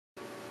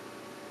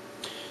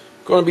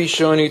Going to be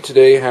showing you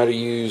today how to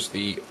use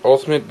the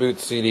Ultimate Boot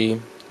CD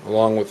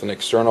along with an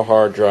external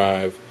hard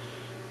drive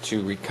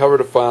to recover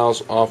the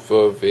files off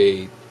of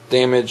a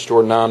damaged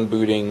or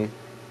non-booting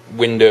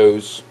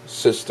Windows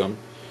system.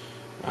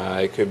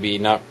 It could be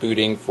not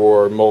booting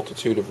for a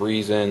multitude of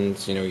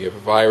reasons. You have a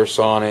virus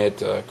on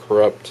it, a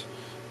corrupt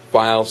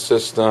file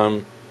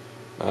system,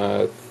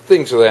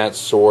 things of that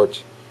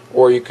sort.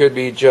 Or you could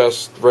be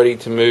just ready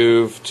to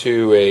move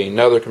to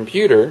another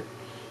computer,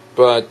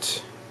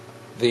 but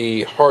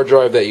the hard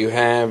drive that you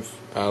have,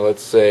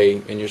 let's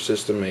say in your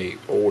system a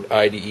old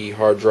IDE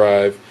hard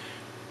drive,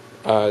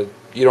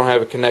 you don't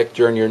have a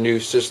connector in your new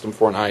system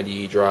for an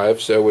IDE drive,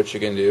 so what you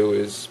can do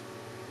is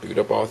boot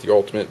up off the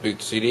Ultimate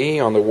Boot CD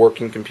on the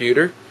working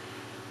computer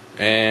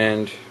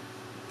and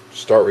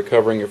start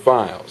recovering your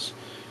files.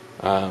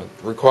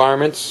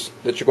 Requirements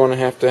that you're going to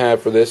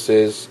have for this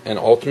is an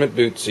Ultimate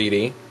Boot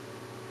CD.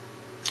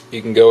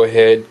 You can go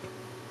ahead,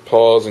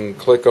 pause, and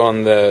click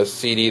on the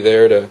CD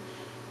there to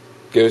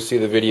go see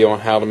the video on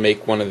how to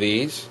make one of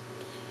these.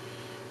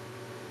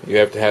 You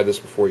have to have this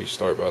before you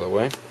start, by the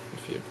way,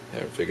 if you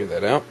haven't figured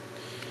that out.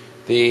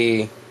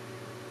 The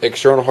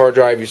external hard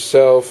drive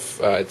itself,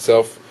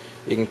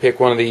 you can pick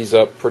one of these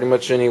up pretty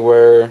much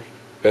anywhere.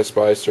 Best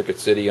Buy, Circuit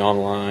City,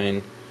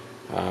 online.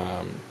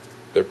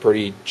 They're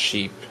pretty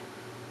cheap.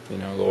 A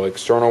little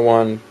external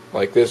one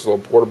like this, a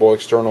little portable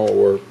external,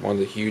 or one of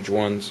the huge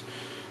ones.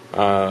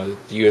 The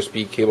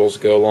USB cables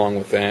go along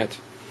with that.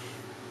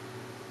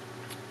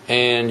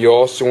 And you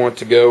also want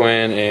to go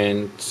in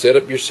and set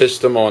up your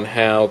system on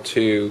how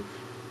to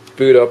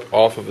boot up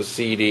off of a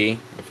CD.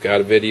 I've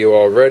got a video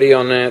already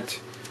on that,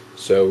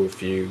 so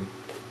if you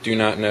do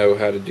not know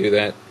how to do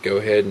that, go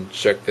ahead and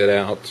check that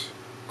out.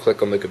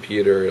 Click on the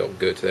computer, it'll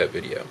go to that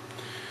video.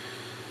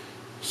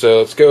 So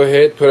let's go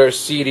ahead, put our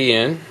CD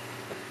in.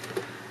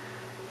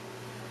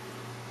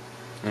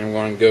 And I'm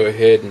going to go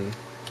ahead and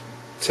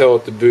tell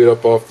it to boot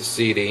up off the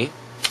CD.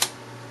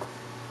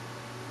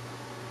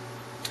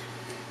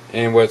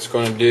 And what it's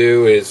going to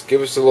do is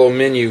give us a little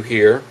menu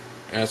here,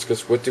 ask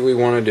us what do we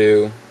want to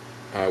do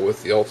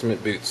with the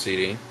Ultimate Boot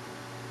CD.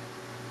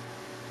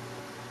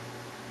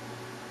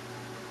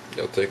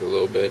 It'll take a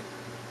little bit.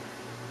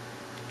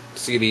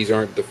 CDs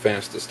aren't the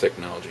fastest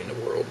technology in the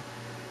world.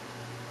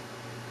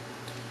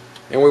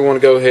 And we want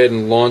to go ahead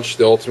and launch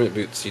the Ultimate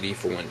Boot CD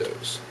for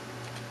Windows.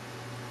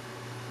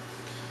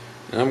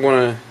 And I'm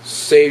going to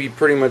save you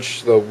pretty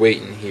much the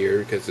waiting here,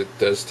 because it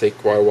does take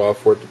quite a while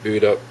for it to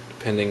boot up,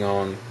 depending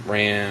on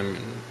RAM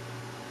and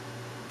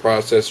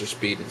processor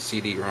speed and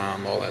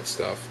CD-ROM, all that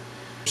stuff.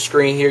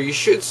 Screen here, you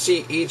should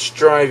see each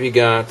drive you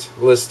got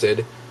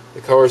listed.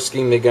 The color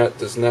scheme they got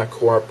does not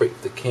cooperate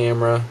with the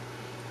camera.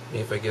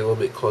 If I get a little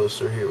bit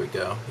closer, here we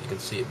go. You can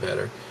see it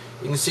better.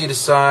 You can see the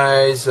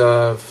size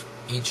of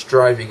each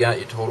drive you got,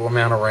 your total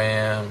amount of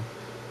RAM.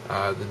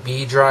 The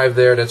B drive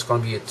there, that's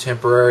going to be a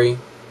temporary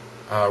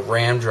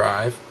RAM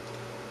drive.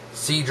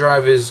 C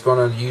drive is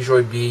going to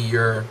usually be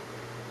your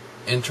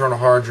internal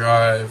hard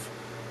drive.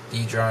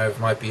 D drive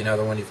might be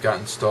another one you've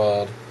got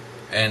installed,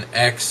 and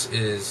X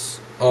is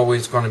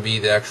always going to be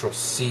the actual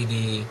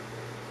CD,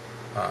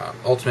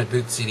 Ultimate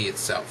Boot CD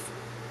itself.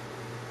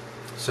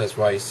 So that's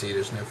why you see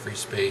there's no free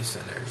space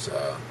and there's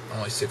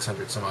only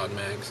 600 some odd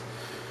megs.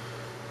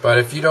 But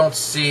if you don't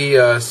see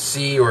a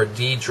C or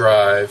D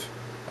drive,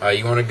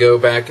 you want to go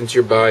back into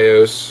your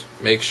BIOS,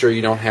 make sure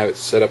you don't have it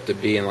set up to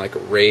be in like a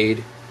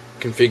RAID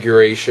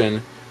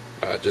configuration.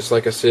 Just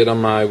like I said on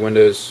my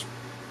Windows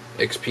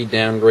XP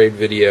downgrade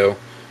video,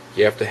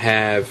 you have to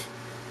have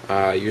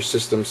your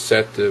system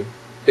set to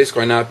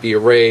basically not be a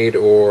RAID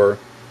or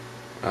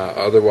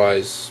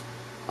otherwise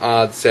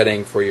odd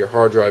setting for your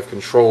hard drive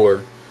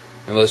controller,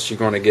 unless you're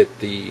going to get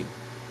the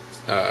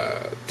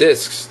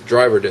disks, the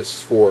driver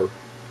disks for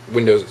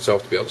Windows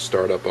itself to be able to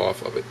start up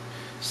off of it.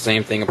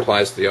 Same thing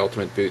applies to the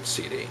Ultimate Boot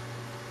CD.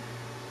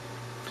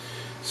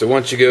 So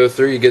once you go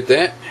through, you get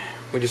that.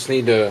 We just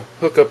need to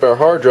hook up our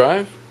hard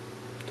drive.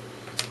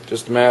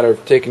 Just a matter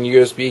of taking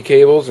USB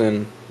cables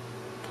and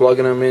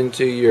plugging them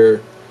into your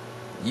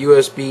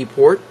USB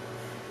port.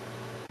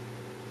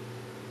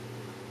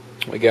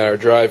 We got our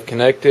drive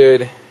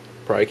connected.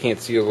 Probably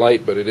can't see the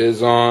light, but it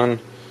is on.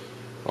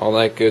 All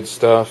that good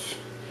stuff.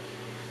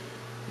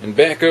 And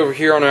back over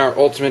here on our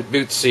Ultimate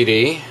Boot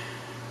CD,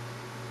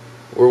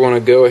 we're going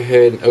to go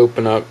ahead and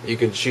open up. You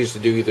can choose to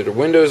do either the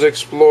Windows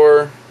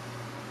Explorer,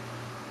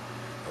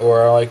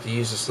 or I like to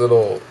use this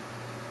little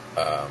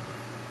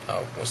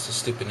what's the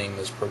stupid name of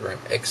this program?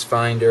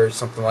 X-Finder,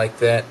 something like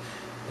that.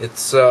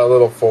 It's a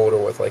little folder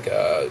with like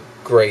a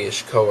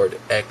grayish colored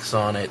X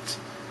on it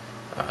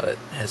that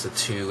has a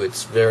 2.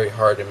 It's very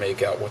hard to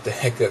make out what the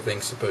heck that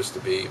thing's supposed to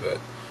be, but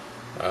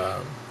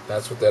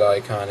that's what that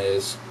icon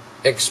is.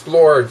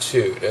 Explorer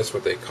 2, that's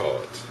what they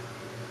call it.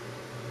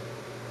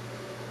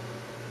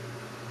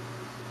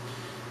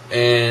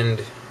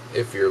 And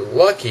if you're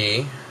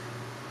lucky,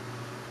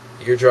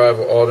 your drive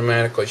will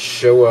automatically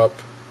show up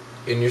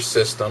in your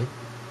system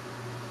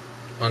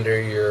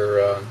under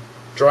your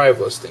drive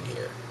listing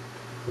here,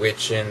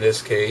 which in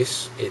this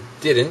case it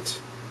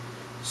didn't.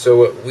 So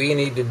what we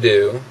need to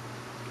do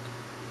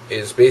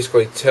is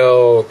basically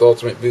tell the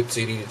Ultimate Boot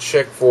CD to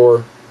check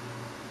for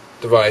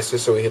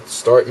devices. So we hit the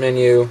Start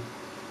menu,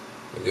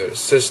 we go to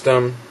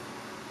System,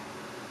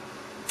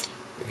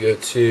 we go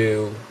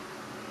to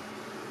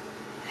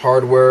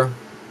Hardware,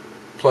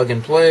 Plug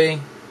and Play,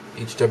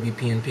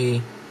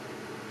 HWPNP,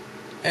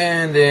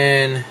 and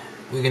then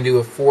we can do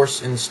a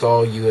force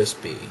install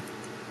USB.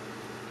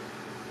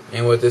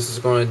 And what this is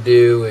going to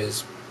do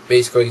is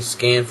basically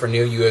scan for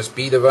new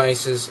USB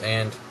devices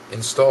and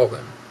install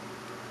them.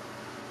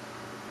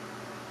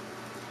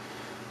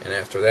 And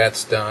after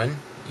that's done,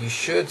 you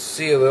should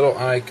see a little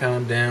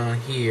icon down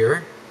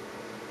here.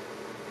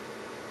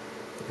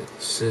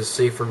 It says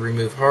safely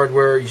remove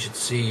hardware. You should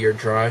see your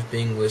drive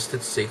being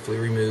listed. Safely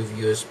remove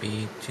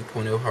USB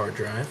 2.0 hard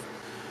drive.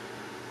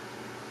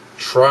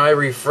 Try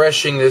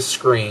refreshing this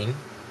screen,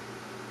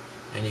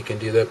 and you can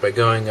do that by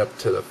going up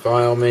to the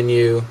File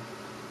menu,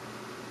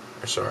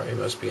 or sorry, it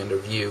must be under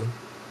View,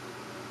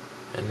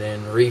 and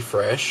then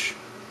Refresh.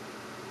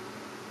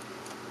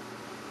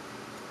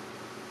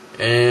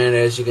 And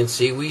as you can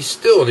see, we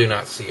still do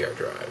not see our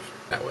drive.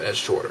 That way, that's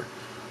shorter.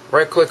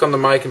 Right click on the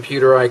My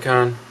Computer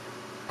icon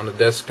on the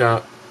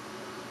desktop,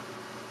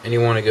 and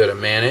you want to go to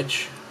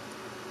Manage.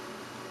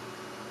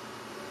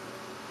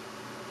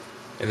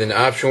 And then the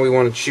option we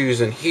want to choose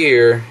in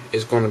here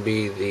is going to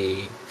be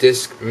the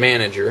Disk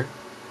Manager.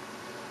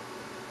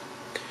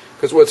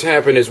 Because what's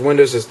happened is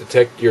Windows has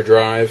detected your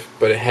drive,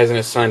 but it hasn't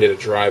assigned it a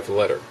drive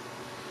letter.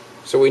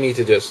 So we need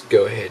to just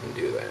go ahead and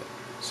do that.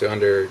 So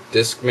under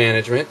Disk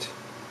Management,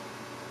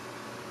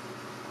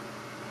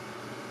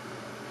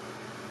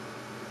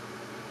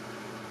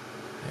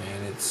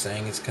 and it's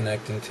saying it's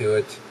connecting to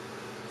it.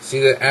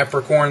 See the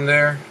apricorn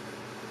there?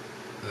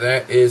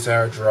 That is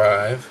our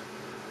drive.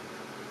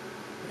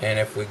 And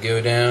if we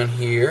go down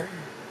here,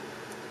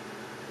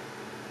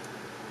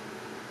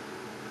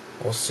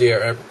 we'll see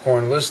our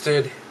apricorn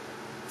listed.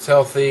 It's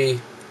healthy,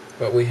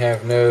 but we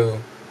have no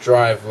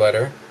drive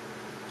letter.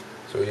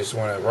 So we just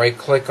want to right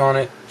click on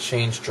it,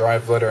 change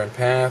drive letter and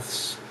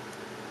paths.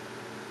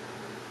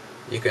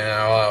 You can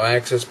allow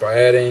access by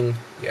adding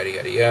yada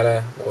yada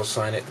yada. We'll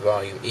assign it to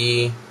volume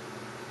E.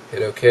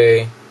 Hit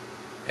OK.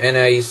 And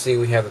now you see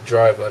we have the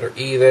drive letter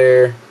E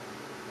there.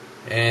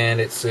 And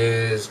it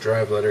says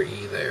drive letter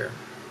E there.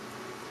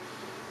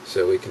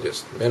 So we can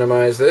just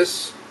minimize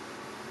this,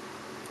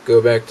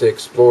 go back to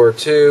Explorer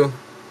 2,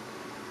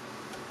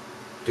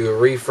 do a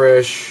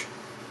refresh.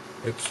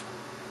 Oops.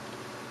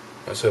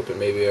 I was hoping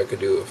maybe I could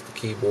do it with the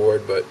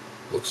keyboard, but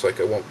looks like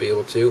I won't be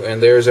able to.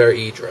 And there's our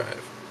E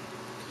drive.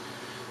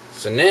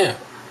 So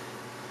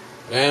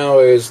now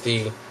is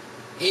the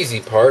easy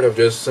part of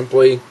just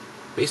simply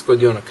basically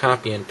doing a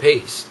copy and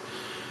paste.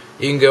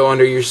 You can go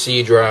under your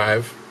C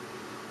drive,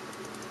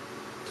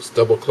 just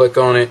double click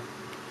on it,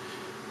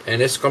 and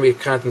it's going to be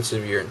the contents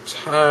of your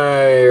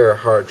entire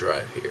hard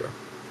drive here.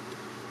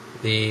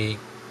 The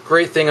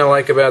great thing I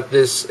like about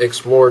this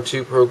Explorer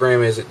 2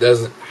 program is it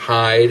doesn't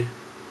hide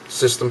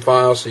system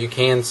files, so you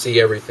can see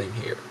everything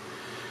here.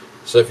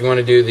 So if you want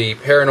to do the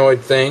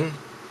paranoid thing,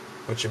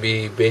 which would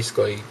be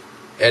basically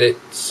edit,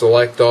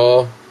 select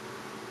all,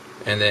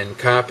 and then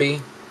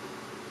copy,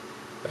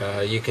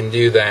 you can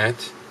do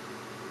that.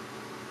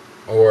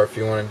 Or if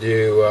you want to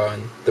do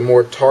the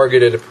more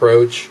targeted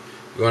approach,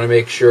 you want to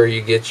make sure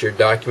you get your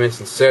Documents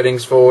and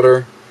Settings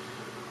folder,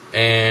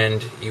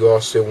 and you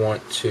also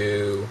want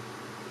to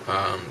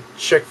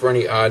check for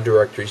any odd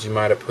directories you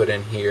might have put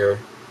in here.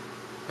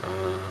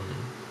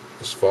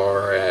 As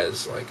far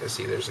as, like, I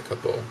see there's a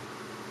couple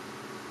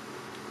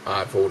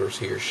odd folders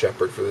here,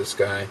 Shepherd for this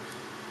guy.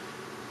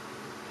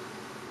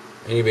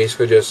 And you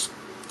basically just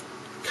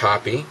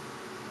copy,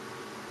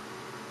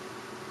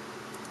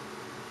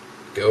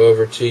 go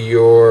over to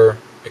your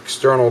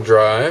external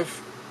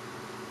drive,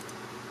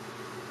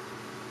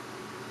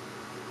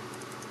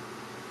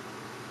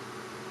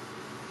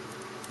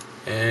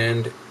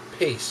 and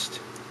paste.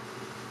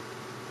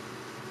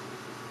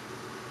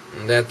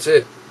 And that's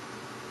it.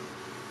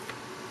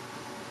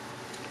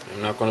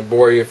 I'm not going to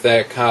bore you with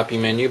that copy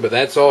menu, but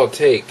that's all it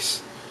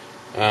takes.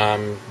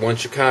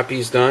 Once your copy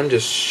is done,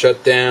 just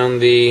shut down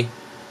the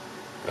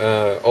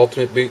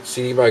Ultimate Boot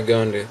CD by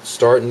going to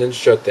Start and then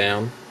Shut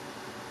Down.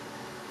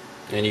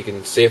 And you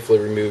can safely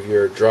remove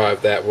your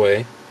drive that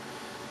way.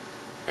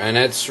 And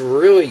that's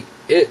really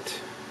it.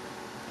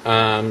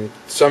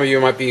 Some of you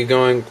might be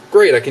going,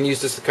 great, I can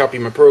use this to copy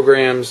my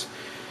programs.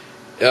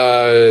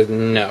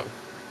 No.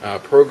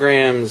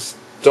 Programs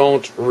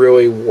don't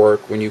really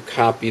work when you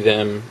copy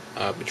them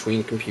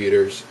between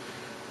computers.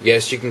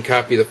 Yes, you can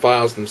copy the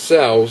files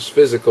themselves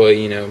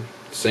physically, the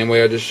same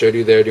way I just showed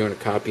you there, doing a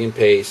copy and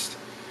paste.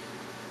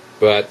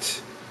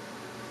 But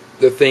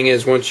the thing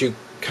is, once you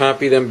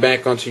copy them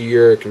back onto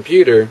your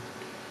computer,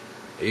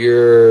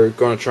 you're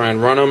going to try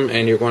and run them,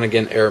 and you're going to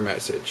get an error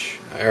message.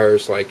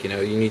 Errors like, you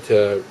need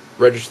to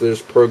register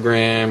this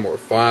program, or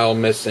file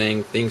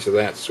missing, things of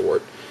that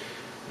sort.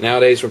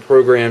 Nowadays, when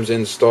programs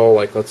install,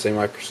 like let's say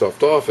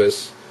Microsoft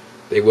Office,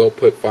 they will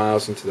put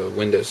files into the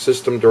Windows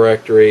System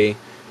directory.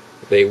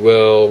 They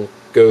will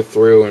go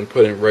through and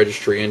put in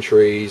registry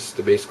entries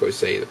to basically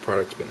say the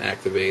product's been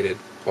activated,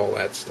 all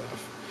that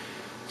stuff.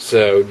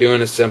 So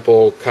doing a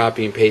simple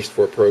copy and paste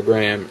for a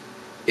program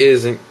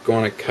isn't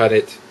going to cut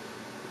it.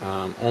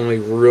 Only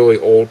really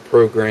old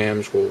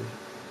programs will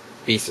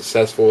be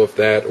successful with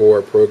that, or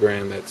a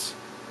program that's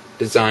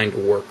designed to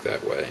work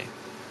that way.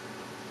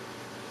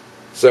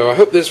 So I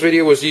hope this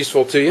video was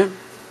useful to you.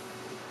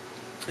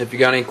 If you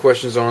got any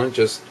questions on it,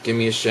 just give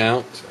me a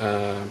shout,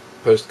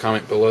 post a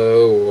comment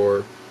below,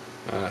 or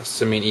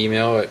send me an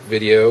email at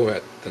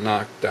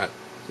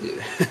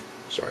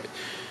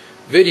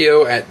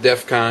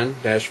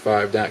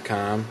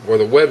video@defcon-5.com, or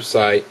the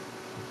website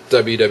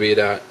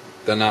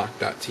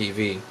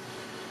www.theknock.tv.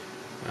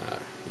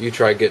 You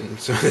try getting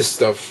some of this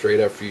stuff straight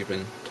after you've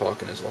been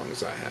talking as long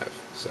as I have.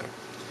 So,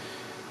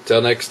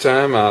 till next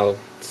time, I'll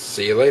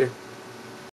see you later.